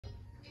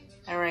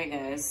All right,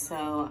 guys,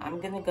 so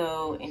I'm gonna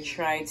go and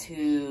try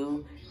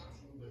to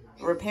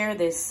repair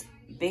this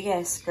big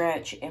ass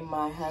scratch in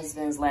my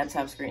husband's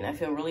laptop screen. I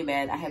feel really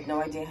bad. I have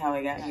no idea how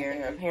I got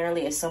here.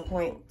 Apparently at some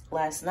point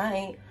last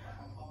night,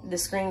 the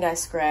screen got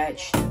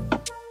scratched.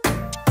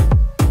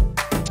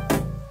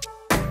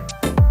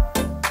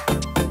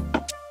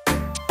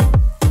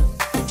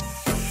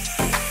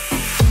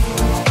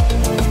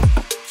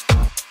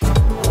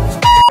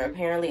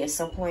 Apparently at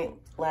some point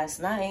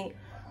last night,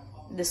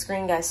 the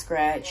screen got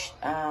scratched.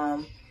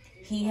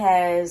 He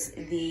has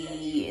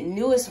the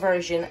newest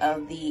version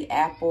of the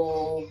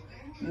Apple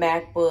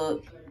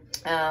MacBook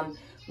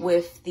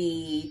with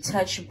the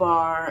touch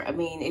bar. I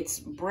mean, it's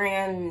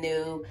brand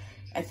new.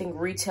 I think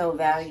retail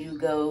value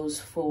goes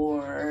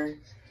for...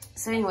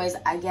 So anyways,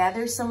 I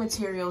gathered some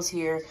materials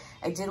here.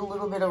 I did a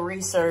little bit of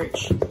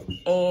research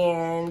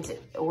and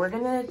we're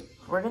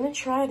gonna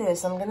try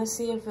this. I'm gonna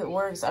see if it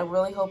works. I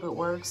really hope it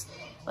works.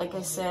 Like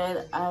I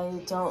said,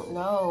 I don't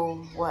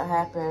know what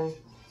happened,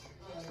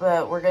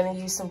 but we're gonna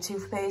use some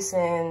toothpaste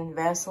and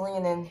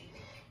Vaseline and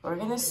we're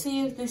gonna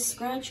see if this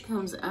scratch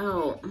comes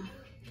out.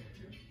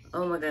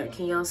 Oh my God,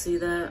 can y'all see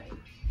that?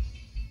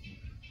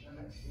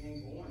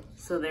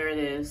 So there it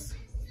is.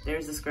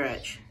 There's the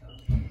scratch.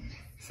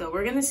 So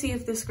we're gonna see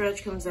if this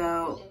scratch comes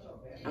out.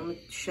 I'm gonna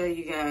show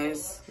you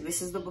guys.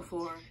 This is the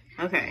before.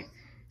 Okay,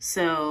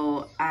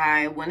 so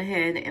I went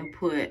ahead and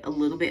put a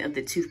little bit of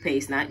the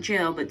toothpaste, not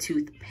gel, but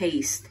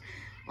toothpaste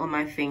on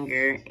my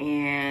finger.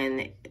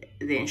 And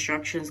the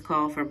instructions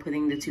call for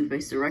putting the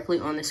toothpaste directly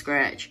on the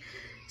scratch.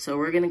 So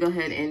we're gonna go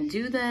ahead and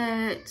do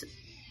that.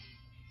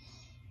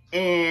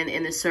 And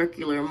in the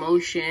circular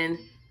motion,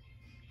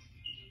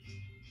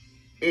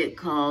 it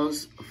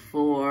calls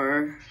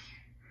for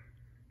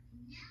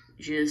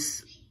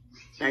just,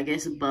 I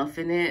guess,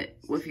 buffing it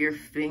with your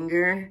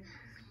finger.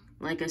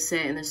 Like I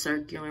said, in the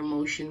circular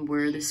motion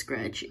where the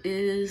scratch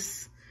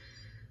is.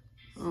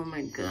 Oh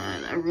my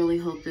God, I really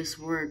hope this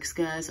works,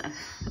 guys. I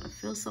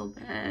feel so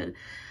bad.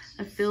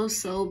 I feel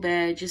so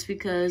bad just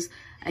because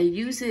I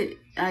use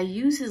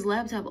his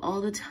laptop all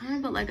the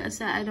time, but like I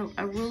said,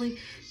 I really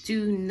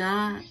do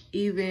not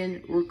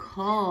even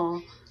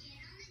recall.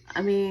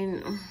 I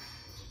mean,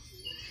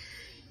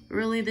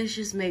 really, this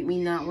just make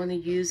me not want to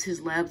use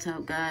his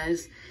laptop,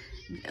 guys.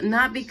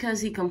 Not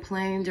because he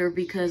complained or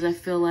because I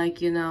feel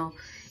like, you know,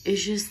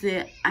 it's just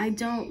that I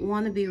don't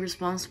want to be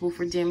responsible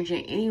for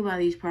damaging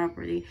anybody's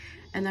property.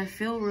 And I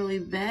feel really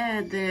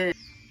bad that...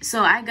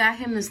 So I got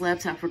him this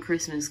laptop for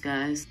Christmas,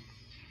 guys.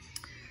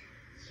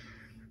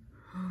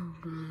 Oh,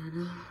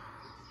 God.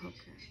 Okay.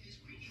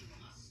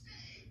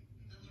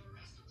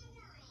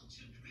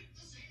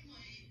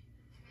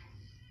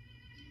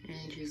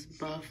 And just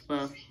buff,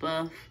 buff,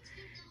 buff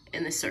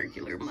in the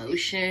circular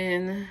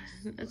motion.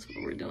 That's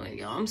what we're doing,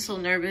 y'all. I'm so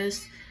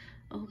nervous.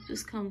 I hope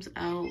this comes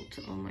out.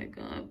 Oh my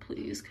God,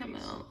 please come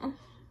out.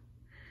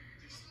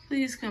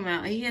 Please come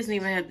out. He hasn't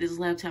even had this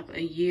laptop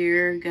a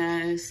year,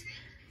 guys.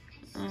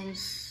 I feel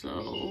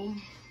so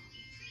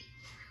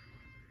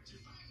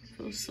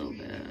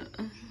bad.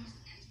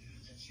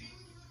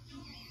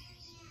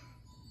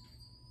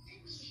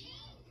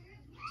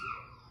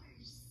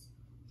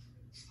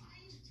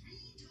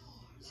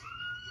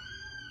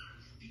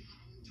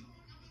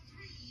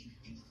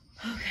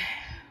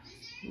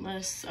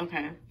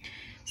 Okay.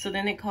 So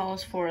then it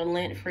calls for a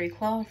lint-free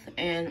cloth,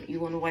 and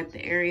you want to wipe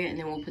the area, and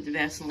then we'll put the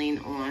Vaseline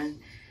on.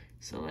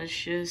 So let's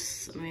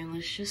just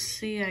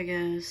see, I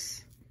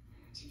guess.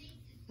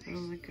 Oh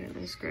my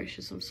goodness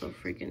gracious, I'm so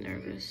freaking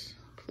nervous.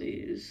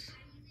 Please.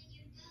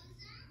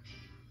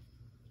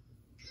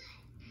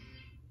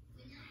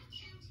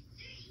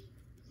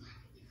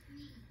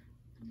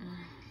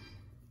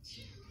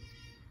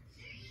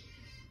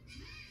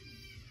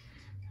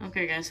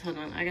 Okay, guys, hold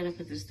on. I gotta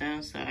put this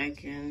down so I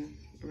can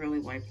really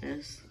wipe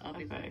this. I'll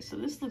be back. So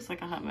this looks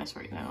like a hot mess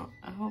right now.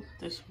 I hope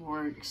this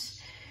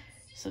works.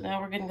 So now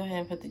we're gonna go ahead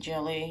and put the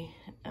jelly.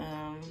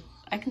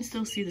 I can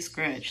still see the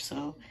scratch,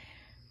 so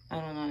I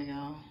don't know,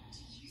 y'all.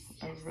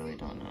 I really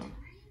don't know.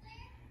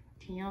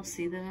 Can y'all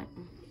see that?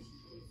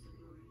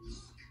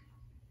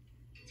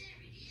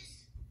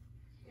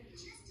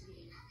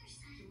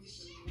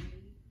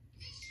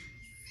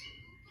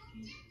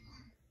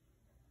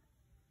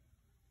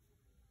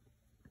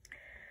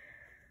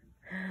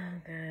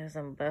 Guys,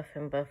 I'm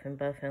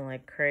buffing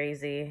like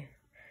crazy.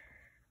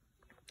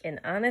 And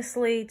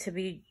honestly, to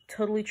be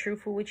totally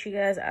truthful with you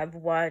guys, I've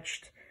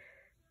watched,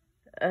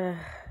 oh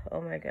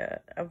my God,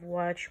 I've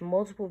watched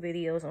multiple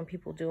videos on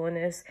people doing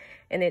this,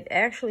 and it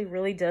actually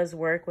really does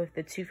work with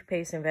the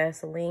toothpaste and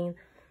Vaseline.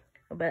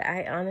 But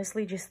I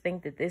honestly just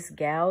think that this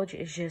gouge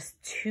is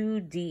just too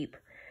deep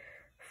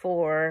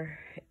for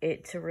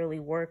it to really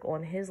work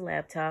on his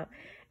laptop.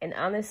 And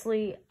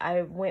honestly,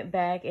 I went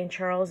back and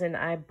Charles and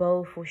I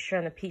both was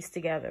trying to piece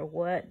together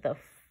what the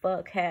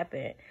fuck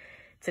happened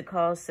to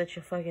cause such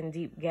a fucking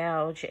deep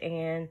gouge.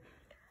 And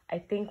I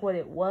think what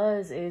it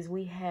was is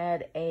we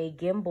had a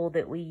gimbal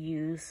that we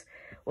use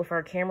with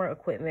our camera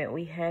equipment.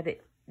 We had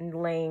it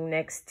laying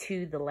next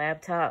to the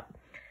laptop,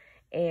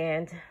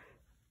 and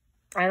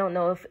I don't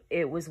know if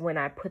it was when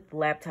I put the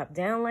laptop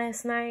down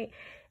last night,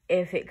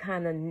 if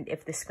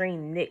the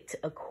screen nicked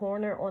a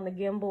corner on the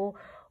gimbal,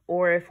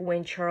 or if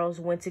when Charles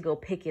went to go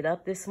pick it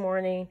up this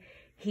morning,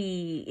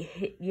 he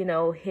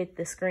hit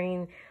the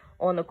screen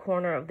on the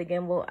corner of the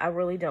gimbal. I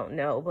really don't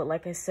know, but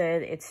like I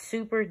said, it's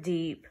super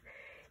deep.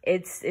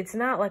 It's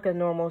not like a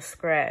normal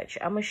scratch.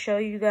 I'm gonna show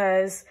you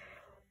guys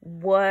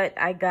what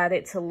I got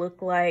it to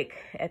look like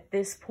at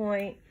this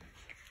point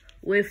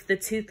with the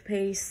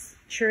toothpaste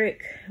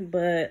trick,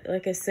 but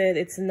like I said,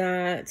 it's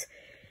not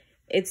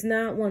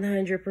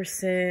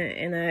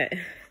 100%, and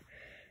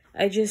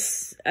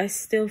I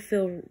still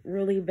feel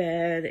really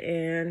bad.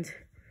 And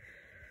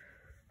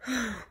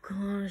oh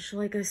gosh,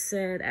 like I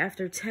said,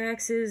 after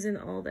taxes and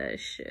all that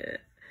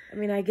shit, I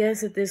mean, I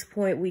guess at this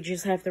point we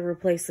just have to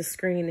replace the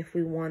screen if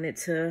we wanted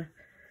to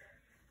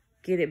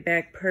get it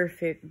back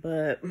perfect.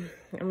 But I'm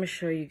gonna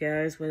show you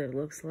guys what it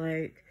looks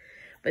like.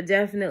 But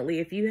definitely,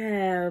 if you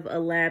have a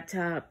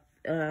laptop,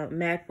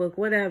 MacBook,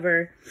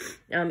 whatever,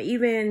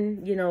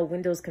 even,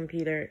 Windows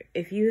computer,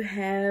 if you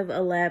have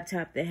a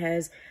laptop that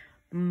has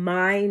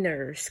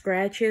minor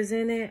scratches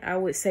in it, I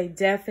would say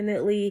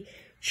definitely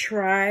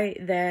try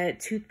that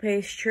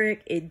toothpaste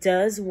trick. It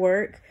does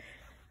work.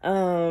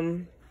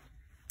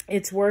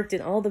 It's worked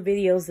in all the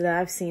videos that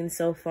I've seen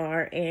so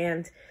far.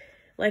 And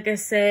like I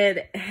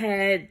said,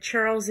 had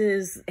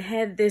Charles's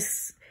had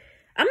this,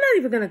 I'm not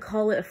even going to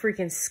call it a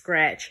freaking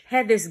scratch,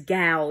 had this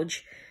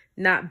gouge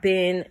not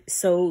been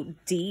so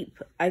deep,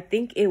 I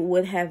think it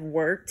would have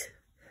worked,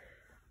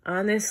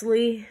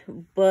 honestly.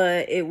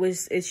 But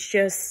it's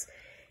just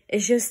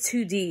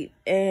too deep.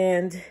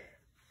 And,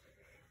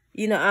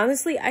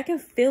 honestly, I can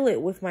feel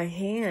it with my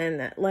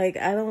hand. Like,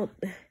 I don't,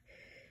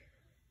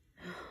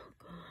 oh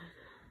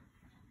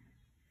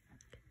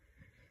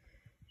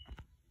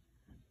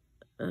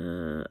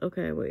God.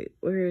 Okay, wait,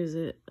 where is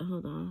it?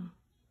 Hold on.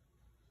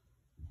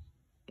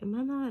 Am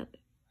I not?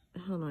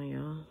 Hold on,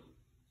 y'all.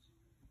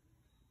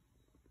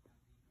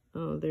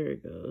 Oh, there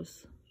it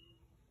goes.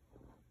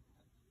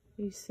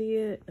 You see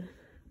it?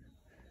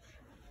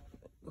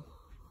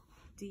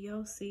 Do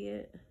y'all see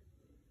it?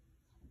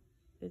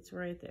 It's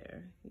right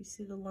there. You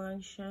see the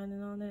line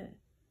shining on it?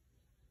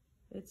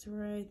 It's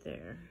right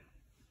there.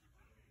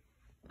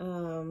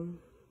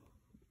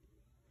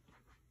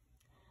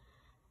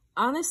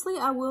 Honestly,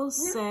 I will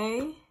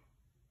say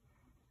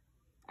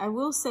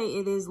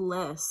it is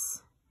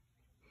less.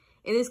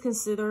 It is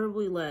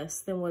considerably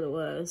less than what it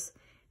was.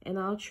 And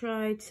I'll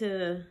try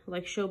to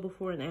show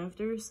before and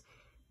afters,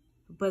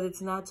 but it's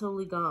not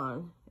totally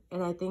gone.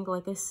 And I think,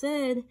 like I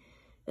said,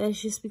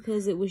 that's just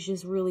because it was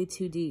just really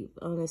too deep,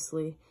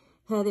 honestly.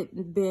 Had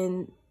it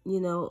been, a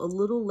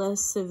little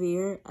less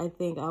severe, I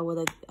think I would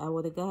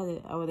have got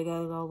it. I would have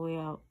got it all the way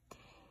out.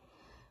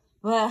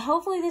 But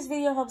hopefully this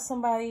video helps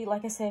somebody.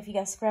 Like I said, if you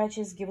got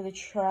scratches, give it a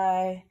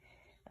try.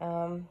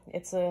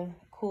 It's a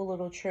cool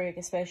little trick,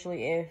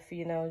 especially if,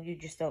 you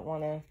just don't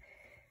want to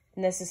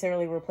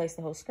necessarily replace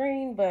the whole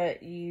screen,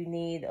 but you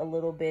need a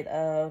little bit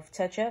of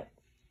touch-up.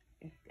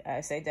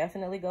 I say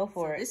definitely go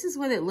for it. This is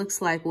what it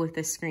looks like with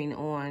the screen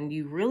on.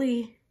 You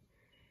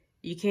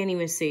can't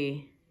even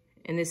see.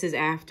 And this is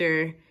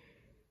after,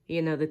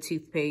 the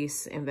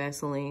toothpaste and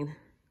Vaseline.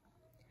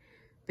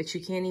 But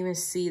you can't even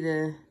see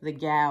the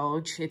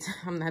gouge.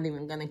 I'm not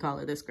even gonna call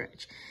it a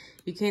scratch.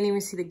 You can't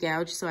even see the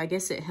gouge, so I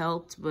guess it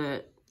helped,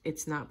 but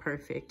it's not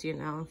perfect,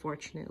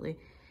 unfortunately.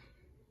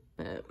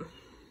 But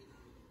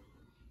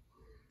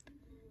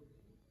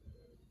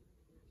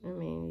I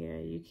mean, yeah,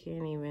 you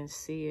can't even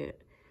see it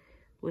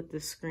with the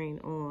screen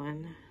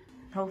on.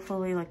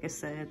 Hopefully, like I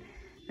said,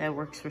 that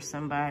works for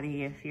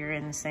somebody. If you're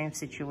in the same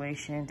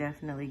situation,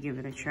 definitely give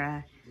it a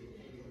try.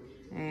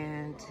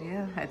 And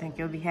yeah, I think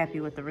you'll be happy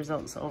with the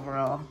results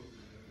overall.